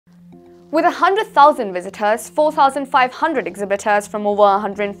With 100,000 visitors, 4,500 exhibitors from over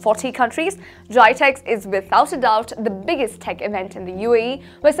 140 countries, Gitex is without a doubt the biggest tech event in the UAE,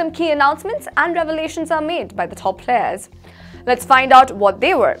 where some key announcements and revelations are made by the top players. Let's find out what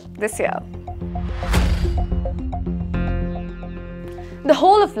they were this year. The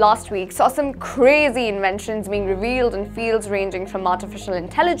whole of last week saw some crazy inventions being revealed in fields ranging from artificial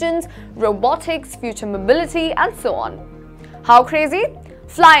intelligence, robotics, future mobility, and so on. How crazy?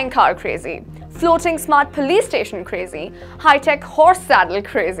 Flying car crazy, floating smart police station crazy, high-tech horse saddle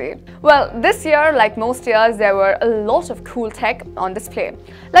crazy. Well, this year, like most years, there were a lot of cool tech on display.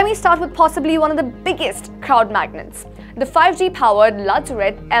 Let me start with possibly one of the biggest crowd magnets, the 5G-powered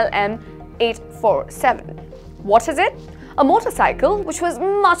Lazareth LM847. What is it? A motorcycle which was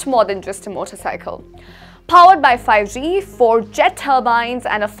much more than just a motorcycle. Powered by 5G, 4 jet turbines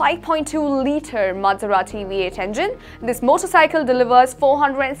and a 5.2-litre Maserati V8 engine, this motorcycle delivers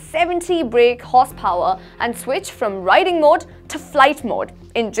 470 brake horsepower and switch from riding mode to flight mode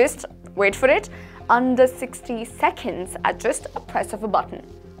in just, wait for it, under 60 seconds at just a press of a button.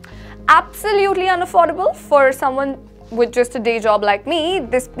 Absolutely unaffordable for someone with just a day job like me.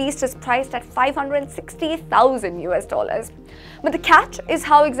 This beast is priced at $560,000 US. But the catch is,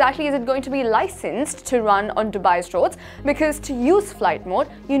 how exactly is it going to be licensed to run on Dubai's roads? Because to use flight mode,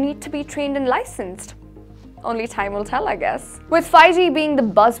 you need to be trained and licensed. Only time will tell, I guess. With 5G being the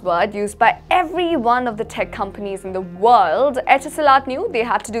buzzword used by every one of the tech companies in the world, Etisalat knew they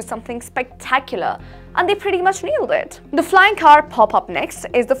had to do something spectacular, and they pretty much nailed it. The flying car pop-up next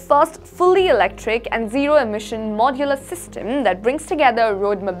is the first fully electric and zero-emission modular system that brings together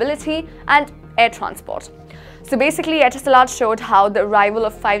road mobility and air transport. So basically, Etisalat showed how the arrival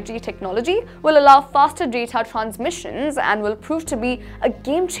of 5G technology will allow faster data transmissions and will prove to be a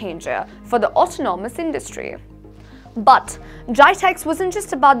game changer for the autonomous industry. But Gitex wasn't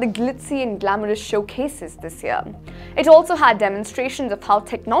just about the glitzy and glamorous showcases this year. It also had demonstrations of how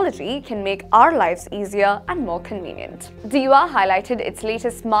technology can make our lives easier and more convenient. DUA highlighted its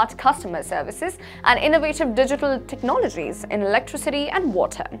latest smart customer services and innovative digital technologies in electricity and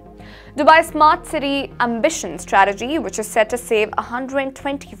water. Dubai's Smart City Ambition strategy, which is set to save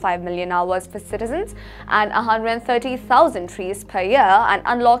 125 million hours for citizens and 130,000 trees per year and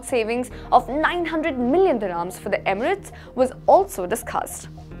unlock savings of 900 million dirhams for the Emirates, was also discussed.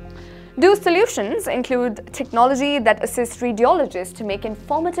 Those solutions include technology that assists radiologists to make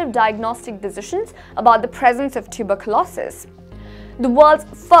informative diagnostic decisions about the presence of tuberculosis. The world's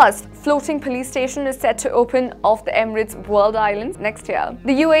first floating police station is set to open off the Emirates' World Islands next year.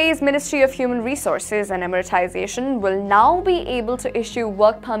 The UAE's Ministry of Human Resources and Emiratization will now be able to issue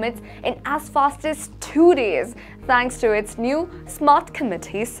work permits in as fast as 2 days, thanks to its new Smart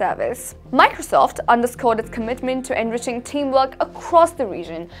Committee service. Microsoft underscored its commitment to enriching teamwork across the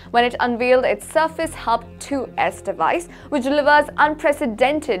region when it unveiled its Surface Hub 2S device, which delivers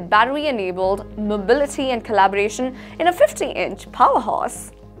unprecedented battery-enabled mobility and collaboration in a 50-inch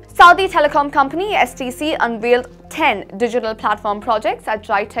powerhouse. Saudi telecom company STC unveiled 10 digital platform projects at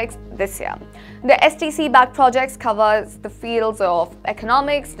Gitex this year. The STC-backed projects covers the fields of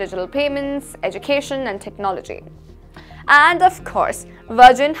economics, digital payments, education, and technology. And of course,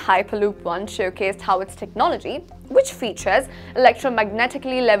 Virgin Hyperloop One showcased how its technology, which features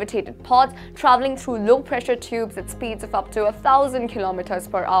electromagnetically levitated pods traveling through low-pressure tubes at speeds of up to 1,000 kilometers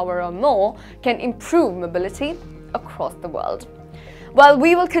per hour or more, can improve mobility across the world. Well,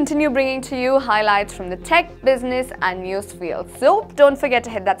 we will continue bringing to you highlights from the tech, business, and news fields. So don't forget to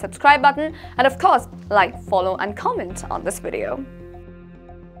hit that subscribe button and of course, like, follow, and comment on this video.